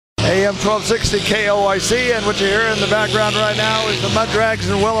AM 1260 KLYC, and what you hear in the background right now is the Mud Drags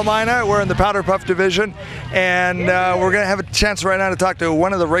in Willamina. We're in the Powder Puff division, and we're going to have a chance right now to talk to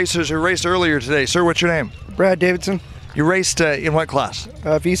one of the racers who raced earlier today. Sir, what's your name? Brad Davidson. You raced in what class?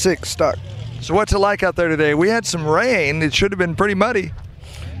 V6 stock. So what's it like out there today? We had some rain. It should have been pretty muddy.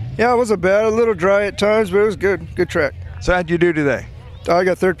 Yeah, it wasn't bad. A little dry at times, but it was good. Good track. So how'd you do today? I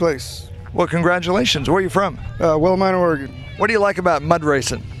got third place. Well, congratulations. Where are you from? Willamina, Oregon. What do you like about mud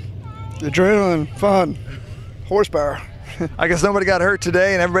racing? Adrenaline, fun, horsepower. I guess nobody got hurt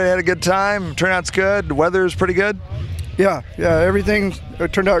today and everybody had a good time. Turnout's good. The weather's pretty good. Yeah, everything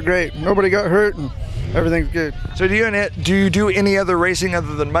turned out great. Nobody got hurt and everything's good. So do you do any other racing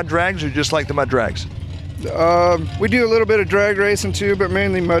other than mud drags, or just like the mud drags? We do a little bit of drag racing too, but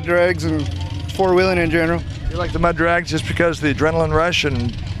mainly mud drags and four-wheeling in general. You like the mud drags just because of the adrenaline rush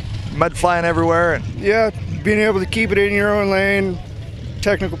and mud flying everywhere? And yeah, being able to keep it in your own lane,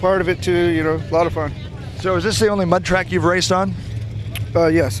 technical part of it too, a lot of fun. So is this the only mud track you've raced on?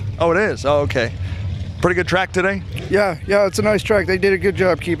 Yes. Oh, it is? Oh, okay. Pretty good track today? Yeah, it's a nice track. They did a good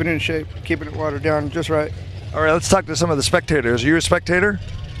job keeping it in shape, keeping it watered down just right. All right, let's talk to some of the spectators. Are you a spectator?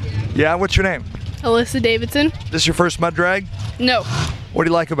 Yeah, what's your name? Alyssa Davidson. This your first mud drag? No. What do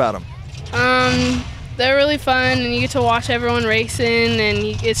you like about them? They're really fun, and you get to watch everyone racing, and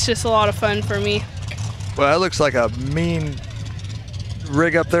it's just a lot of fun for me. Well, that looks like a mean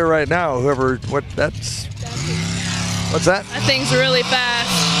rig up there right now. What's that? That thing's really fast.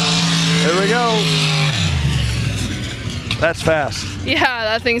 There we go. That's fast. Yeah,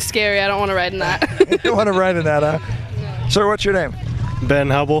 that thing's scary. I don't want to ride in that. You don't want to ride in that, huh? No. Sir, what's your name? Ben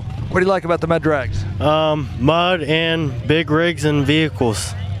Hubble. What do you like about the mud drags? Mud and big rigs and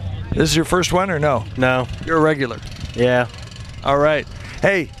vehicles. This is your first one or no? No. You're a regular. Yeah. All right.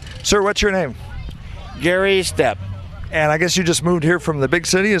 Hey, sir, what's your name? Gary Stepp. And I guess you just moved here from the big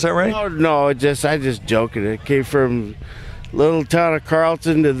city, is that right? No, I just joking. It came from little town of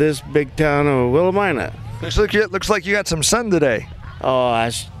Carlton to this big town of Willamina. Looks like you got some sun today. Oh,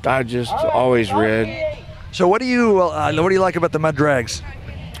 I just always read. So what do you like about the mud drags?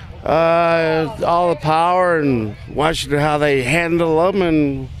 All the power and watching how they handle them,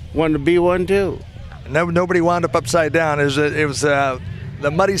 and wanted to be one too. Nobody wound up upside down. It was the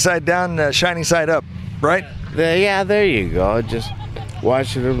muddy side down, shiny side up, right? Yeah, there you go. Just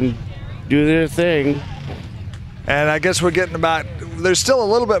watching them do their thing. And I guess we're getting there's still a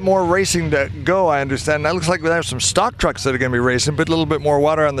little bit more racing to go, I understand. That looks like we have some stock trucks that are going to be racing, but a little bit more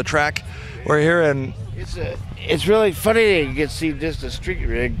water on the track. We're here and it's really funny that you get to see just a street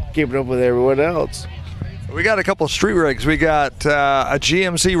rig keeping up with everyone else. We got a couple of street rigs. We got a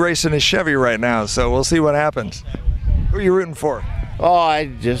GMC racing a Chevy right now, so we'll see what happens. Who are you rooting for? Oh,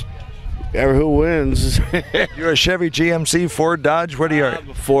 who wins. You're a Chevy, GMC, Ford, Dodge? What are you? I'm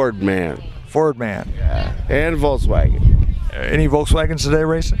a Ford man. Ford man. Yeah, and Volkswagen. Any Volkswagens today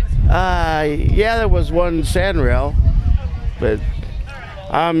racing? Yeah, there was one Sandrail, but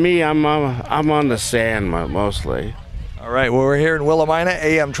I'm on the sand mostly. All right, well, we're here in Willamina,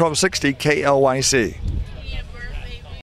 AM 1260 KLYC.